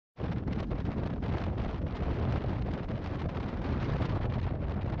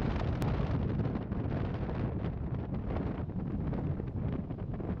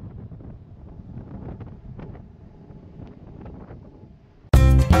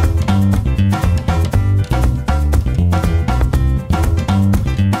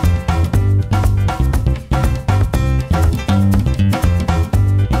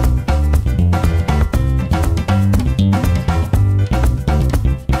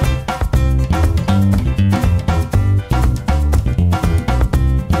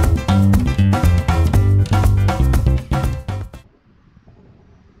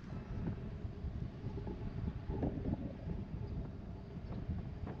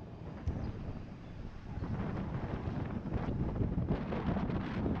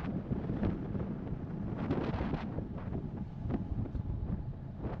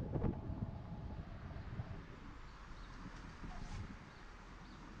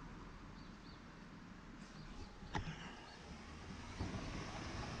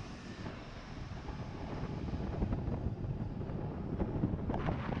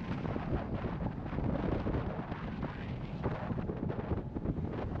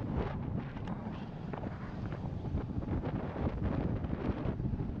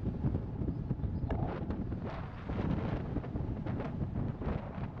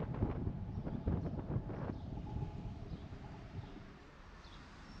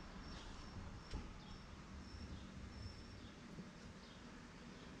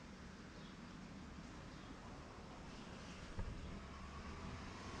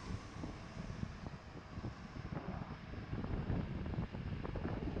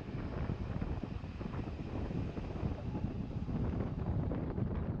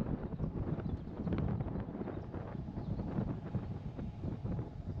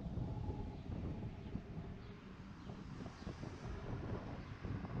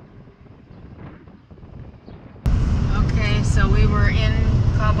So we were in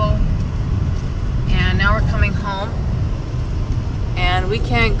Cabo and now we're coming home, and we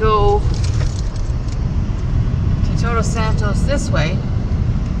can't go to Todos Santos this way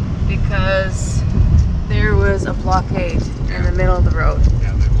because there was a blockade in the middle of the road.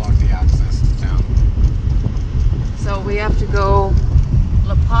 Yeah, they blocked the access to town. So we have to go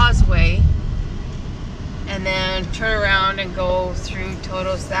La Paz way and then turn around and go through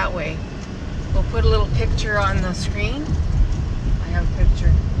Todos that way. We'll put a little picture on the screen. I have a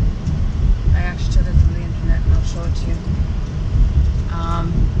picture. I actually took it from the internet and I'll show it to you.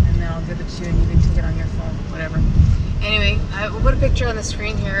 And then I'll give it to you and you can take it on your phone, whatever. Anyway, I will put a picture on the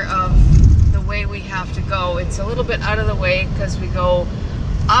screen here of the way we have to go. It's a little bit out of the way because we go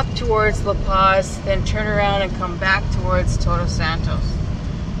up towards La Paz, then turn around and come back towards Todos Santos.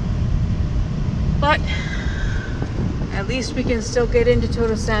 But at least we can still get into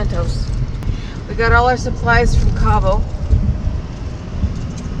Todos Santos. We got all our supplies from Cabo.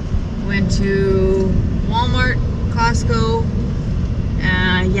 Went to Walmart, Costco,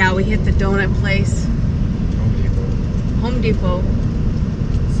 yeah, we hit the donut place. Home Depot.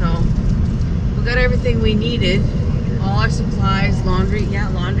 So we got everything we needed. All our supplies, laundry, yeah,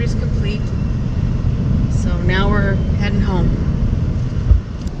 laundry's complete. So now we're heading home.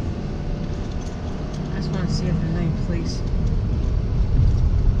 I just want to see if there's any police.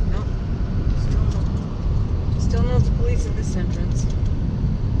 Nope. Still no police at this entrance.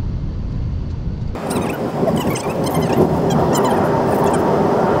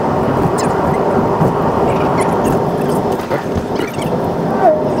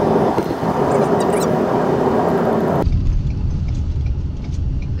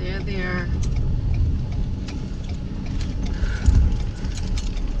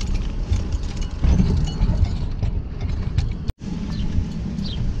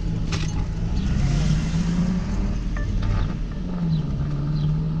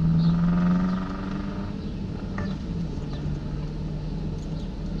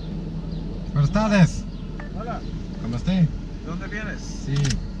 Buenas tardes. Hola, ¿Cómo está? ¿de dónde vienes? Sí.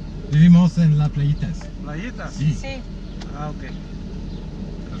 Vivimos en las playitas. ¿Playitas? Sí. Sí. Ah, ok.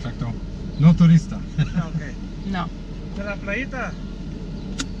 Perfecto. No turista. Ah, ok. No. ¿De la playita?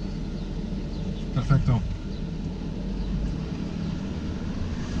 Perfecto.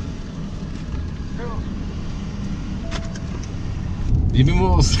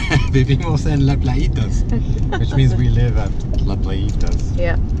 Vivimos en las playitas, which means we live at las playitas.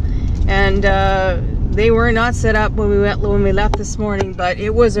 Yeah. And they were not set up when we left this morning, but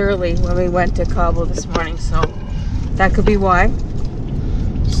it was early when we went to Cabo this morning, so that could be why.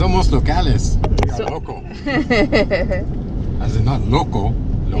 Somos locales. So- Loco. As in not loco,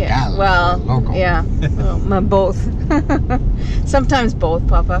 local. Yeah, well, local. yeah, well, both. Sometimes both,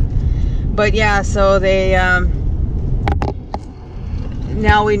 Papa. But yeah, so they,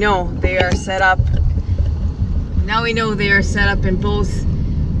 now we know they are set up. Now we know they are set up in both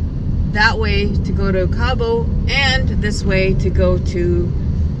that way to go to Cabo and this way to go to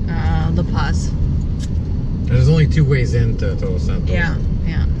La Paz. There's only two ways into Todos Santos. Yeah,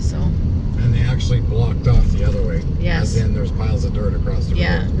 yeah, so. And they actually blocked off the other way. Yes. As in there's piles of dirt across the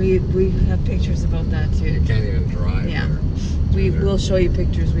Yeah, road. we have pictures about that too. You can't even drive Yeah. there. We will show you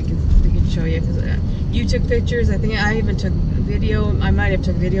pictures. We can show you because you took pictures. I think I even took video. I might have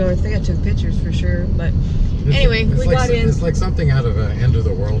took video. I think I took pictures for sure. But anyway, we got in. It's like something out of an End of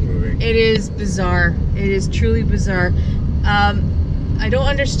the World movie. It is bizarre. It is truly bizarre. I don't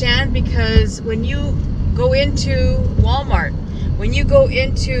understand because when you go into Walmart, when you go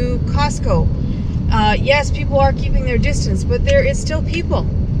into Costco, yes, people are keeping their distance, but there is still people.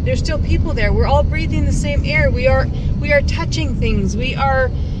 There's still people there. We're all breathing the same air. We are touching things. We are.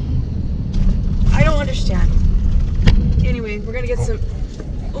 I don't understand. Anyway, we're gonna get some.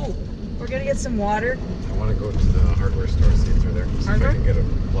 Oh, we're gonna get some water. I want to go to the hardware store, see if they're there. See Hardware? if I can get a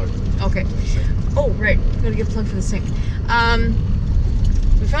plug. Okay. Oh, right. We're gonna get a plug for the sink.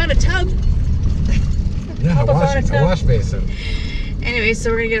 We found a tub. Yeah, Papa found a a tub. wash basin. Anyway,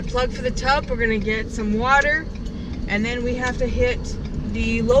 so we're gonna get a plug for the tub. We're gonna get some water, and then we have to hit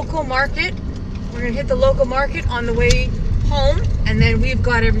the local market. We're gonna hit the local market on the way home, and then we've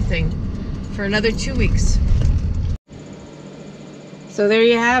got everything for another 2 weeks. So there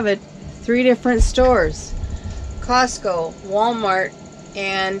you have it. 3 different stores: Costco, Walmart,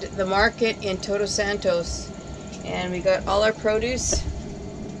 and the market in Todos Santos. And we got all our produce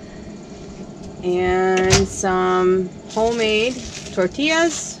and some homemade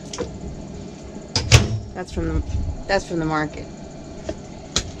tortillas. That's from the market.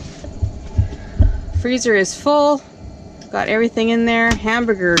 Freezer is full. Got everything in there: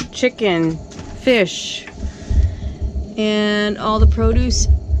 hamburger, chicken, fish, and all the produce,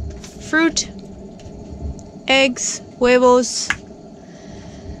 fruit, eggs, huevos,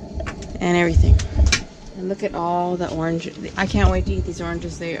 and everything. And look at all the orange. I can't wait to eat these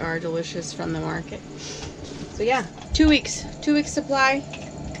oranges. They are delicious from the market. So yeah, 2 weeks. 2 weeks supply.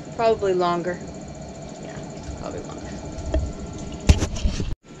 Probably longer. Yeah, probably longer.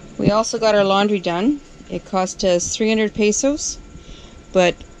 We also got our laundry done. It cost us 300 pesos.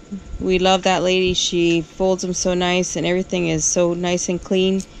 But we love that lady. She folds them so nice and everything is so nice and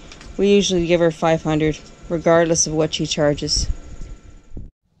clean. We usually give her 500 regardless of what she charges.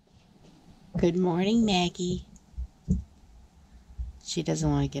 Good morning, Maggie. She doesn't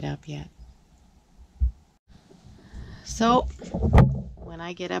want to get up yet. So, when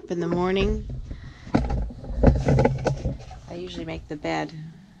I get up in the morning, I usually make the bed,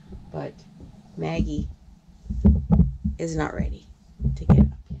 but Maggie is not ready to get up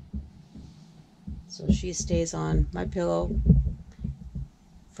yet. So she stays on my pillow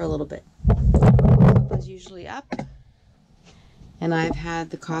for a little bit. Papa's usually up, and I've had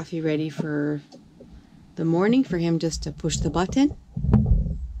the coffee ready for the morning for him just to push the button.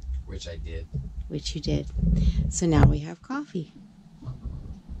 Which I did. Which you did. So now we have coffee.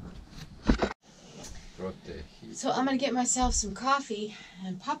 So I'm going to get myself some coffee,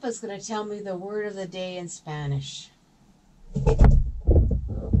 and Papa's going to tell me the word of the day in Spanish.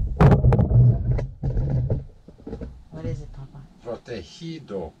 What is it, Papa?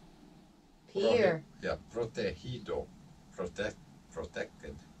 Protegido. P Yeah, protegido.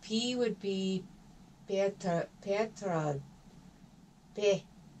 Protected. P would be Petra. P.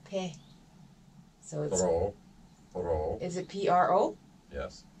 So it's... Pro. Is it P-R-O?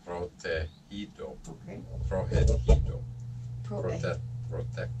 Yes. Protegido. Okay. Protegido. Protected.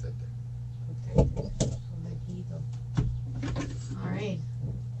 Protected. Protegido. All right.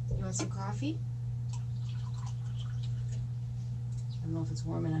 You want some coffee? I don't know if it's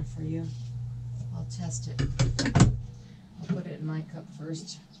warm enough for you. I'll test it. I'll put it in my cup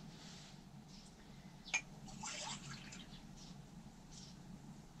first.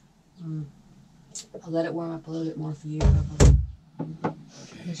 I'll let it warm up a little bit more for you, Papa.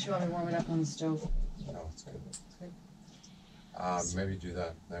 Unless you want me to warm it up on the stove. No, it's good. It's good. Maybe do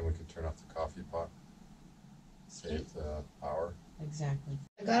that. Then we can turn off the coffee pot. Save the power. Exactly.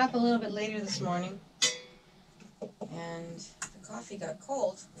 I got up a little bit later this morning, and the coffee got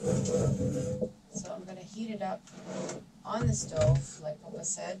cold. So I'm going to heat it up on the stove, like Papa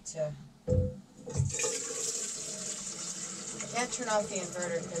said, to... You can't turn off the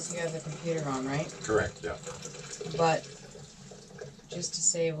inverter because you have the computer on, right? Correct, yeah. But just to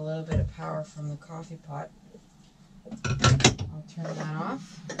save a little bit of power from the coffee pot, I'll turn that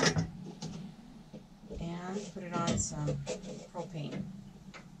off and put it on some propane.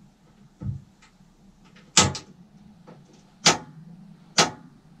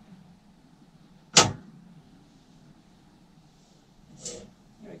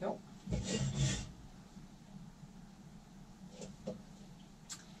 There we go.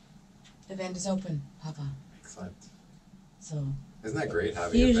 The vent is open, Papa. Excellent. So isn't that great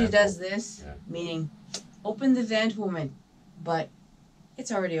having he a usually vent does open? this, Yeah. meaning open the vent, woman, but it's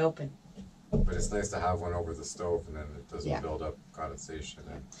already open. But it's nice to have one over the stove, and then it doesn't Yeah. build up condensation.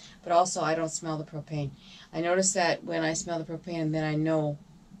 And But also, I don't smell the propane. I notice that when I smell the propane, then I know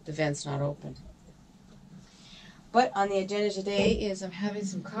the vent's not open. But on the agenda today is I'm having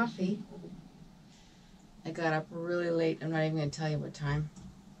some coffee. I got up really late. I'm not even going to tell you what time.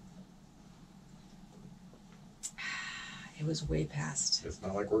 It was way past. it's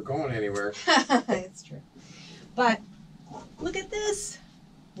not like we're going anywhere. It's true. But look at this.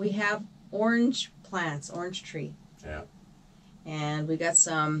 We have orange plants, orange tree. Yeah. And we got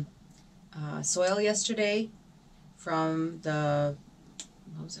some soil yesterday from the,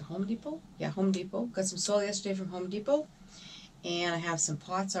 what was it, Home Depot? Yeah, Home Depot. Got some soil yesterday from Home Depot. And I have some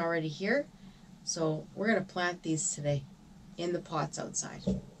pots already here. So we're going to plant these today in the pots outside.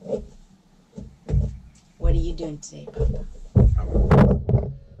 What are you doing today, Papa?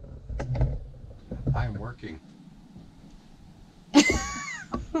 I'm working.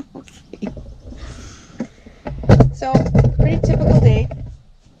 So, pretty typical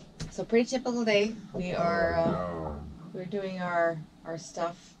day. We are we're doing our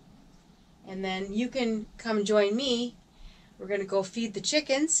stuff, and then you can come join me. We're gonna go feed the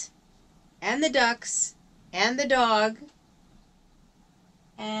chickens, and the ducks, and the dog,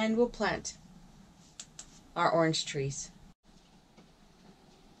 and we'll plant our orange trees.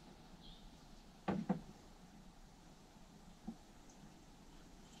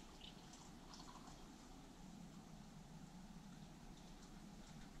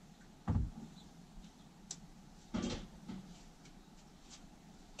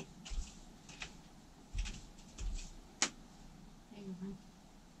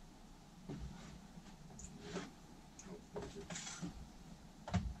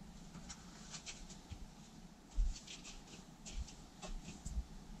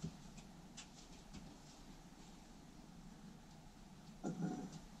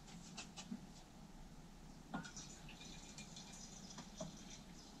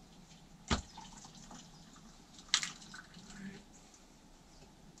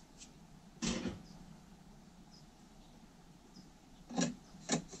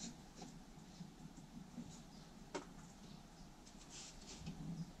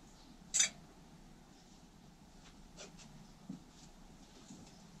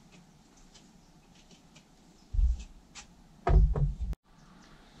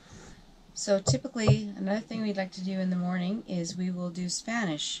 So typically, another thing we'd like to do in the morning is we will do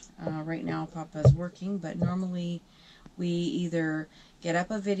Spanish. Right now Papa's working, but normally we either get up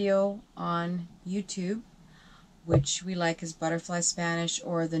a video on YouTube, which we like is Butterfly Spanish,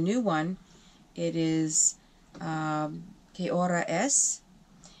 or the new one, it is Que Hora Es.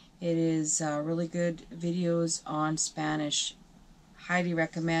 It is really good videos on Spanish. Highly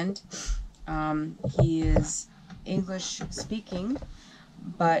recommend. He is English speaking,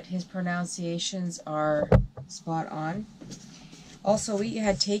 but his pronunciations are spot on. Also, we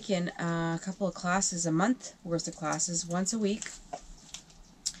had taken a couple of classes, a month worth of classes, once a week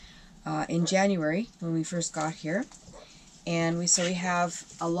in January when we first got here. And we have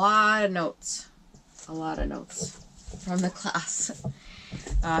a lot of notes from the class.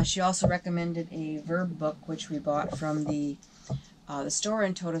 She also recommended a verb book, which we bought from the store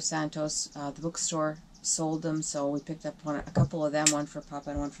in Todos Santos. The bookstore sold them, so we picked up a couple of them, one for Papa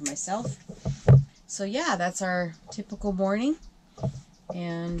and one for myself. So yeah, that's our typical morning.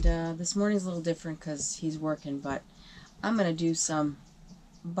 And this morning's a little different because he's working, but I'm going to do some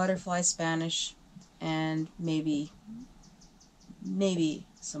Butterfly Spanish and maybe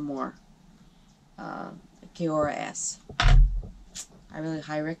some more Que Hora Es. I really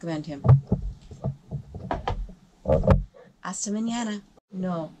highly recommend him. Hasta mañana.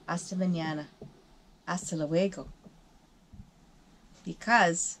 No, hasta mañana. Hasta luego.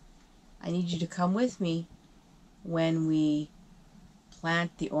 Because I need you to come with me when we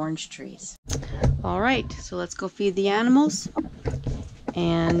plant the orange trees. Alright, so let's go feed the animals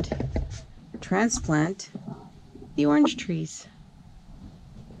and transplant the orange trees.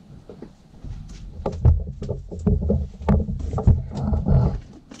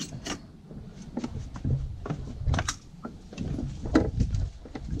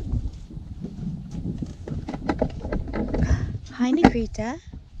 Hi, Negrita.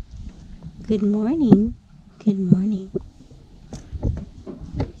 Good morning. Good morning.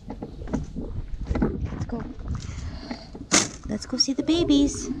 Let's go. Let's go see the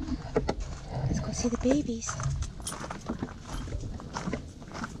babies. Let's go see the babies.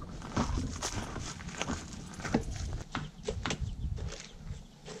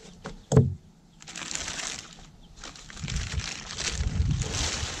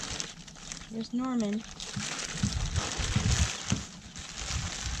 There's Norman.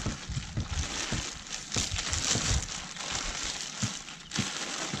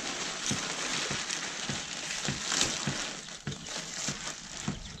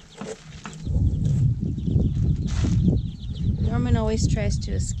 Norman always tries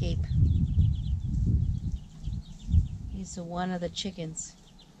to escape. He's one of the chickens.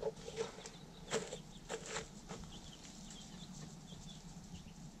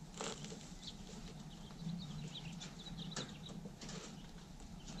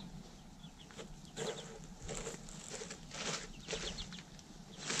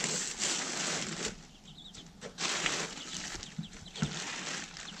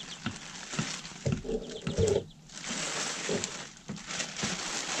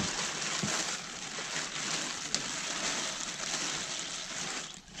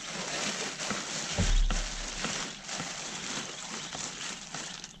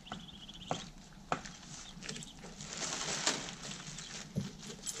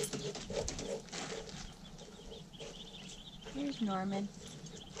 Here's Norman.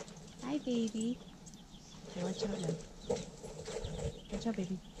 Hi, baby. Okay, watch out now. Watch out,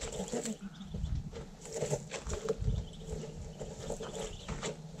 baby. Watch out, baby.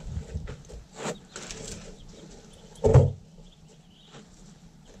 Okay,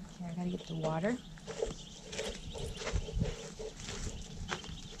 I gotta get the water.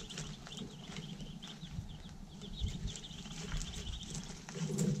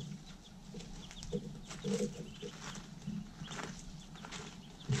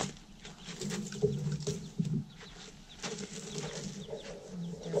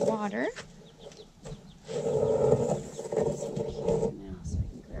 Water. Now so I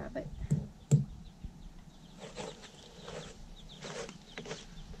can grab it.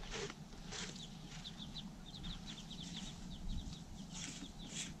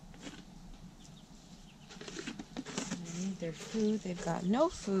 They need their food. They've got no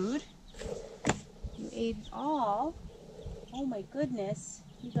food. You ate it all. Oh my goodness.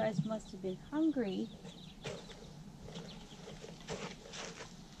 You guys must have been hungry.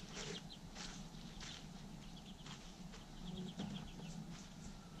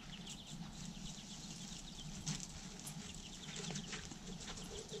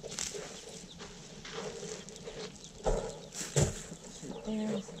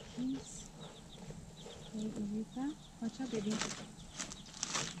 There's a piece. Okay, Eureka. Watch out, baby.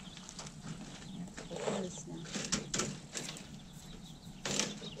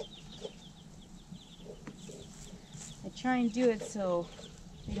 try and do it so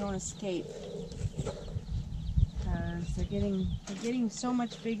they don't escape. They're getting so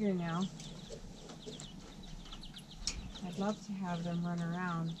much bigger now. I'd love to have them run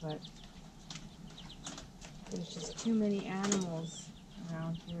around, but there's just too many animals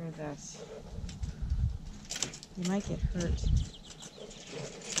around here that they might get hurt.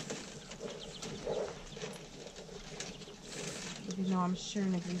 Even though I'm sure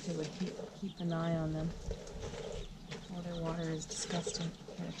Negrita would keep an eye on them. Oh, their water is disgusting.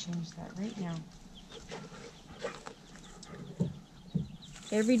 Gotta change that right now.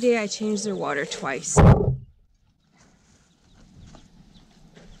 Every day I change their water twice.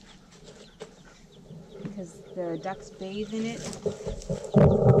 Because the ducks bathe in it.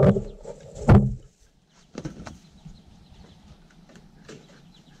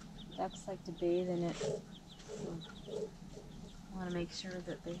 Ducks like to bathe in it. So I want to make sure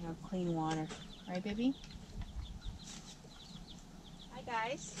that they have clean water. Right, baby? Hi,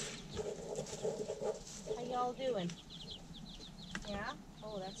 guys. How y'all doing? Yeah?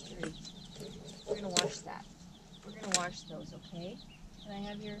 Oh, that's dirty. We're gonna wash that. We're gonna wash those, okay? Can I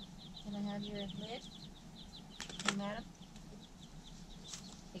have your lid? Hey, madam?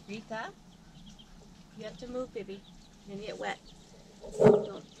 Hey, Greta? You have to move, baby. You're gonna get wet.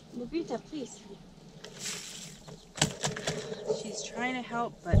 Don't. Greta, please. She's trying to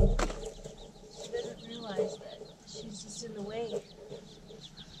help, but she doesn't realize that she's just in the way.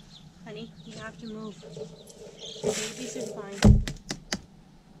 Honey, you have to move. The babies are fine.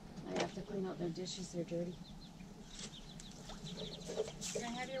 I have to clean out their dishes, they're dirty. Can I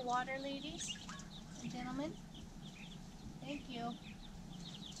have your water, ladies and gentlemen? Thank you.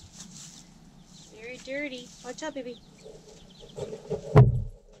 Very dirty. Watch out, baby.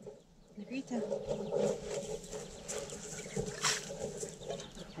 Negrita.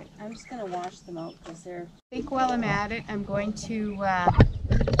 Okay, I'm just going to wash them out because they're... I think while I'm at it, I'm going to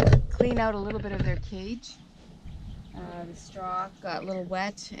clean out a little bit of their cage. The straw got a little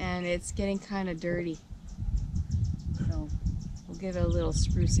wet and it's getting kind of dirty. So we'll give it a little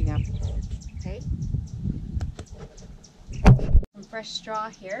sprucing up. Okay. Some fresh straw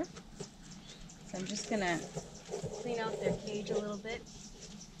here. So I'm just going to clean out their cage a little bit.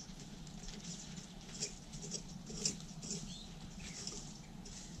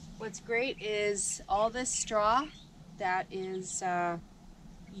 What's great is all this straw that is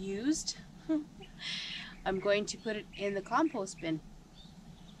used, I'm going to put it in the compost bin,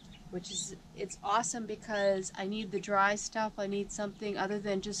 which is, it's awesome because I need the dry stuff. I need something other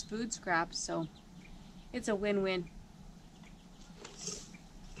than just food scraps, so it's a win-win.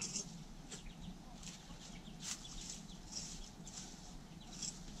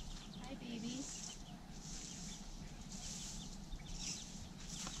 Hi, babies.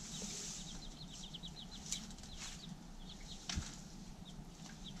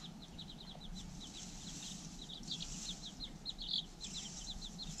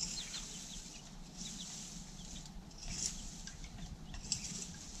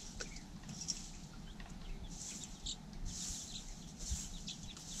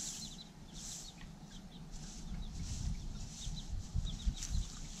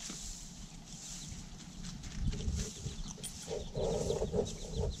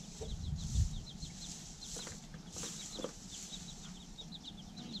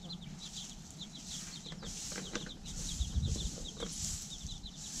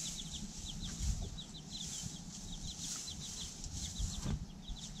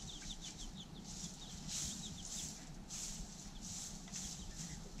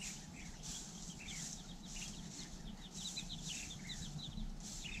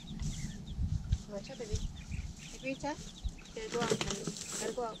 Watch out, baby. Greta, gotta go out, honey.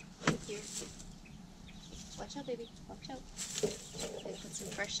 Gotta go out. Thank you. Watch out, baby. Watch out. Okay, put some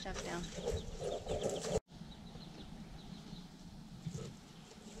fresh stuff down.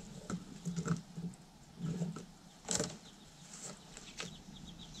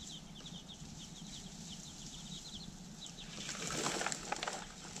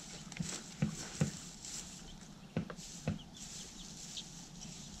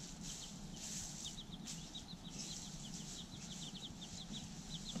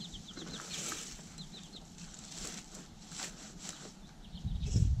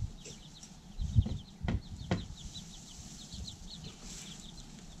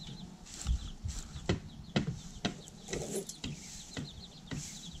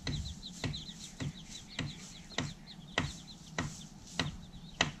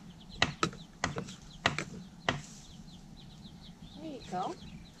 Go.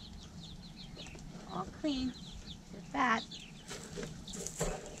 All clean. They're fat.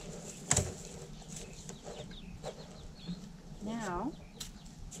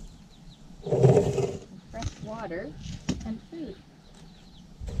 water and food.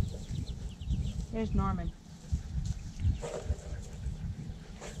 There's Norman.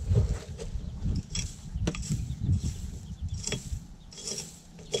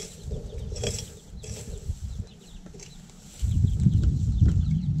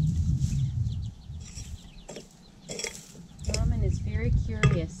 Norman is very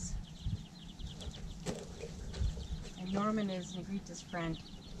curious. And Norman is Negrita's friend.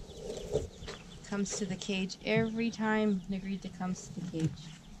 Comes to the cage every time Negrita comes to the cage.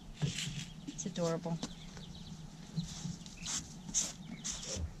 It's adorable.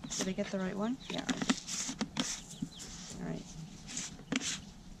 Did I get the right one? Yeah. Alright.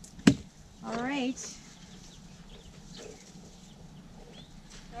 Alright.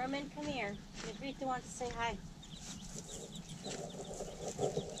 Norman, come here. Negrita wants to say hi.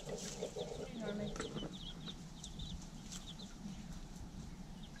 Hey, Norman.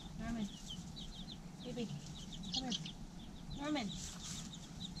 Norman. Baby, come here. Norman.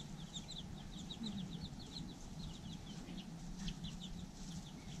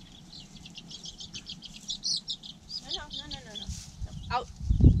 No. Out.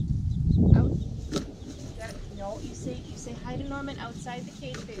 Out. You gotta, no, you say hi to Norman outside the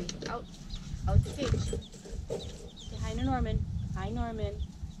cage, baby. Out. Out the cage. Say hi to Norman. Hi, Norman.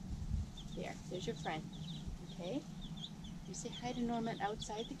 There's your friend. Okay? You say hi to Norman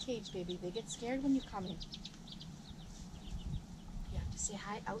outside the cage, baby. They get scared when you come in. You have to say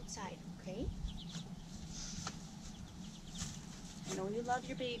hi outside, okay? I know you love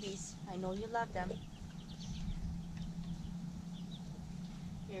your babies. I know you love them.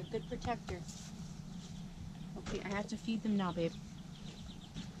 You're a good protector. Okay, I have to feed them now, babe.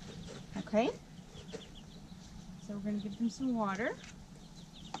 Okay? So we're going to give them some water.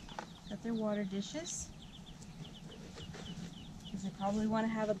 Got their water dishes. Because they probably want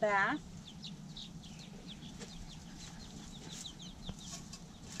to have a bath.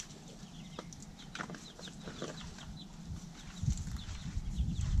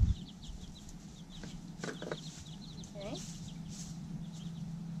 Okay.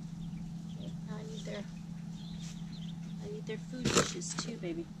 Now I need their food dishes too,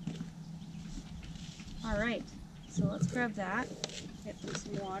 baby. All right. So let's grab that. Get them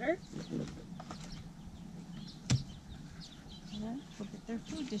some water. And we'll get their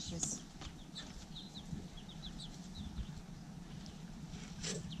food dishes.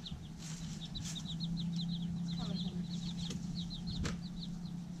 Come on.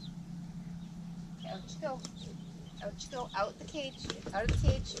 Out you go. Out you go. Out the cage. Out of the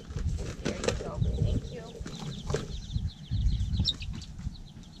cage. There you go. Thank you.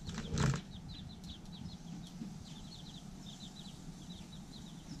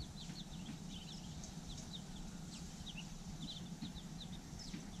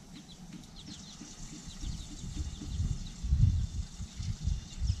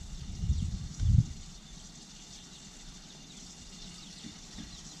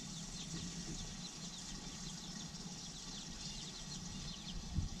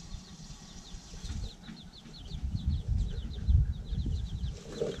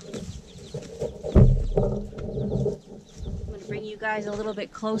 Bring you guys a little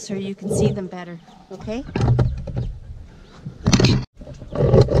bit closer, you can see them better, okay?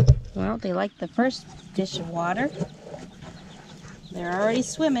 Well, they like the first dish of water. They're already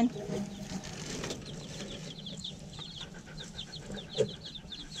swimming.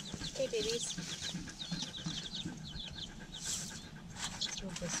 Hey, babies. Let's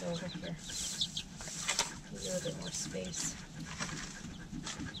move this over here. A little bit more space.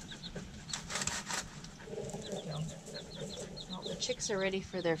 There we go. Well, the chicks are ready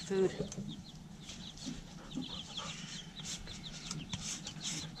for their food.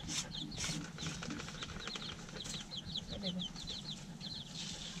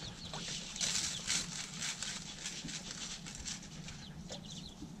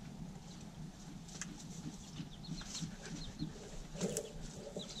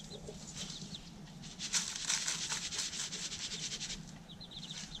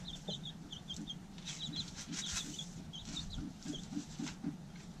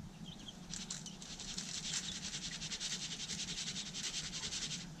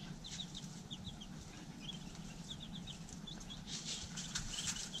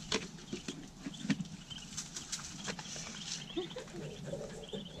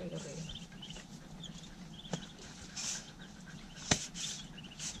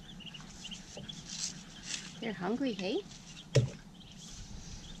 They're hungry, hey?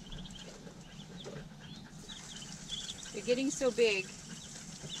 They're getting so big.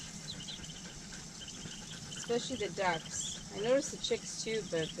 Especially the ducks. I noticed the chicks too,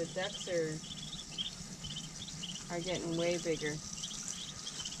 but the ducks are are getting way bigger.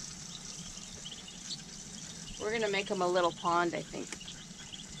 We're gonna make them a little pond, I think.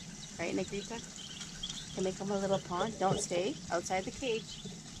 Right, Negrita? Can make them a little pond. Don't stay outside the cage.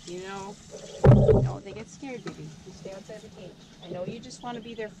 You know, no, they get scared, baby. You stay outside the cage. I know you just want to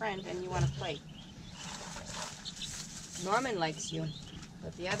be their friend and you want to play. Norman likes you,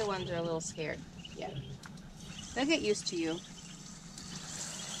 but the other ones are a little scared. Yeah. They'll get used to you.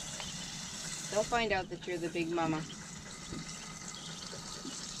 They'll find out that you're the big mama.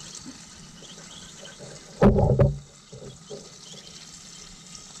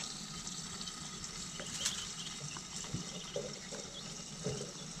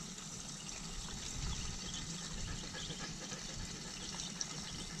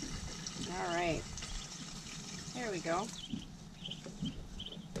 All right. There we go.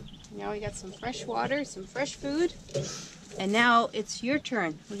 Now we got some fresh water, some fresh food. And now it's your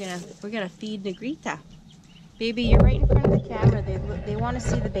turn. We're gonna feed Negrita. Baby, you're right in front of the camera. They want to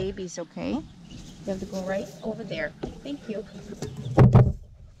see the babies, okay? You have to go right over there. Thank you.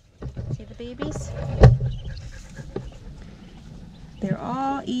 See the babies? They're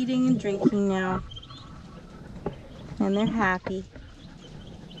all eating and drinking now. And they're happy.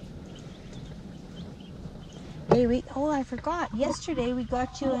 Hey, oh, I forgot. Yesterday we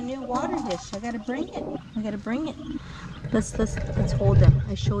got you a new water dish. I gotta bring it. Let's hold them.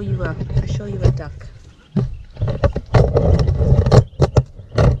 I show you a duck.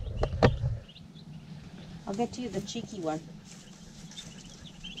 I'll get to you the cheeky one.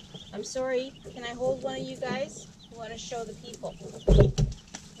 I'm sorry. Can I hold one of you guys? I want to show the people.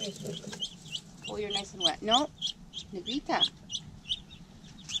 Here. Oh, you're nice and wet. No, Negrita.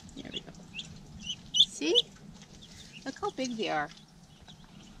 There we go. See? Look how big they are.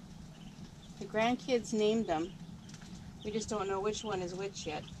 The grandkids named them. We just don't know which one is which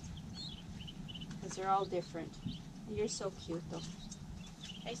yet. Because they're all different. You're so cute though.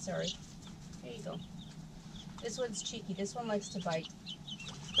 Hey, sorry. There you go. This one's cheeky. This one likes to bite.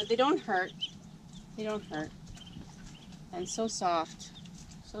 But they don't hurt. They don't hurt. And so soft.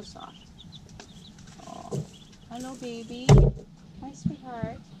 So soft. Oh, hello baby. My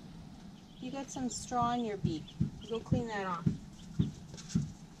sweetheart. You got some straw in your beak. Go clean that off.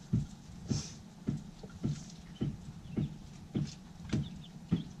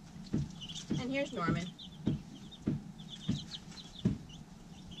 And here's Norman.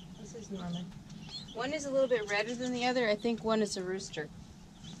 This is Norman. One is a little bit redder than the other. I think one is a rooster.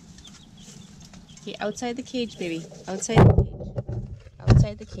 Okay, outside the cage, baby. Outside the cage.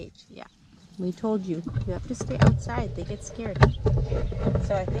 Outside the cage, yeah. We told you. You have to stay outside. They get scared.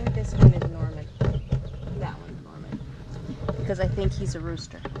 So I think this one is Norman. That one's Norman. Because I think he's a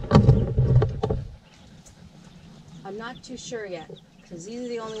rooster. I'm not too sure yet. Because these are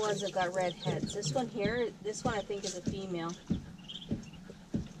the only ones that got red heads. This one here, this one I think is a female.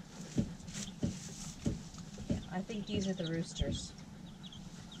 Yeah, I think these are the roosters.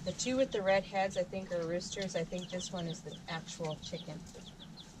 The two with the red heads I think are roosters. I think this one is the actual chicken.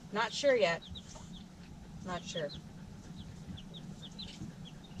 Not sure yet. Not sure.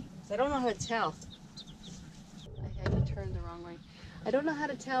 I don't know how to tell. I had to turn the wrong way. I don't know how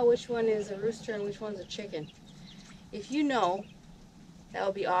to tell which one is a rooster and which one's a chicken. If you know, that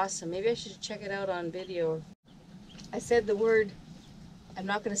would be awesome. Maybe I should check it out on video. I said the word, I'm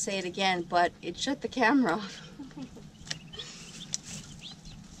not going to say it again, but it shut the camera off.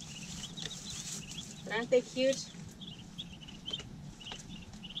 But aren't they cute?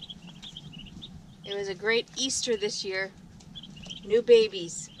 It was a great Easter this year. New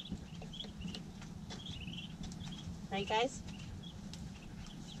babies. Right, guys?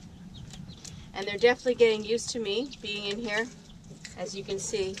 And they're definitely getting used to me being in here. As you can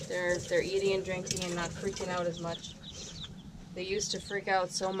see, they're eating and drinking and not freaking out as much. They used to freak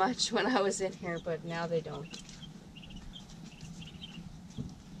out so much when I was in here, but now they don't.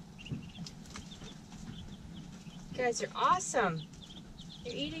 You guys are awesome.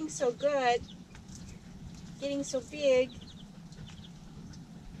 You're eating so good. Getting so big.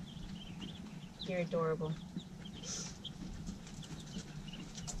 You're adorable.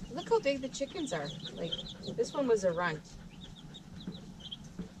 Look how big the chickens are. Like, this one was a runt.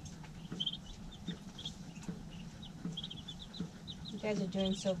 You guys are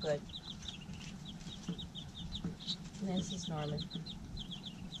doing so good. And this is Norman.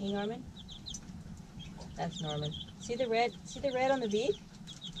 Hey, Norman? That's Norman. See the red? See the red on the beak?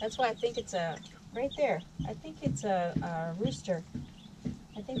 That's why I think it's a... Right there. I think it's a rooster.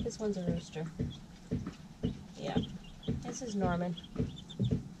 I think this one's a rooster. Yeah. This is Norman.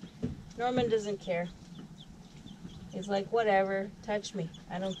 Norman doesn't care. He's like, whatever, touch me.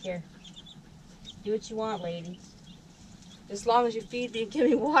 I don't care. Do what you want, lady. As long as you feed me and give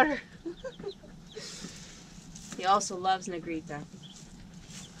me water. He also loves Negrita.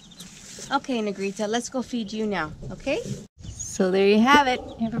 Okay, Negrita, let's go feed you now, okay? So there you have it.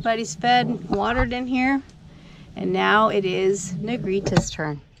 Everybody's fed, watered in here. And now it is Negrita's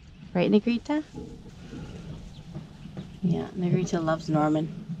turn. Right, Negrita? Yeah, Negrita loves Norman.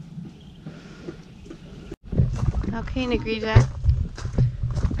 Okay, Negrita.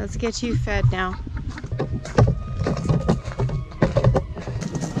 Let's get you fed now.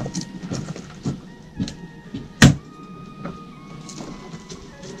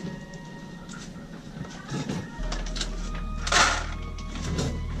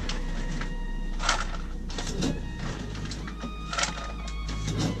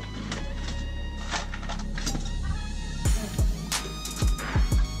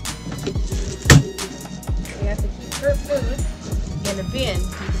 Her food in a bin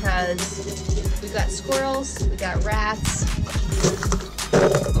because we got squirrels, we got rats.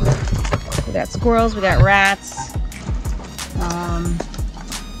 We got squirrels, we got rats.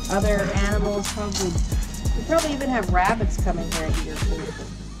 Other animals probably. We probably even have rabbits coming here and eat your food.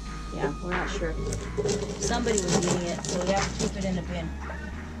 Yeah, we're not sure. Somebody was eating it, so we have to keep it in a bin.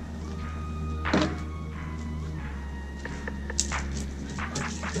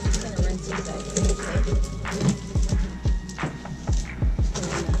 Just gonna rinse these out, okay?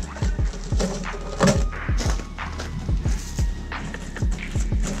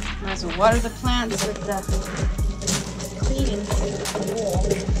 Might as well water the plants with the cleaning wool.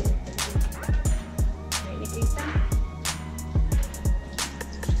 Right, Nikita?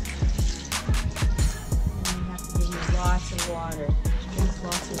 And you have to give me lots of water. Drink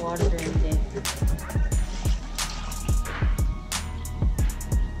lots of water during the day.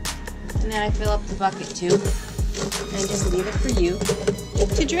 And then I fill up the bucket too. And just leave it for you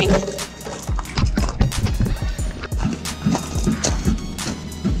to drink.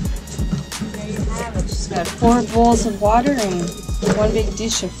 Got 4 bowls of water and 1 big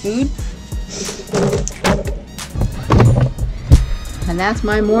dish of food. And that's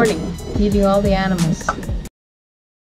my morning, feeding all the animals.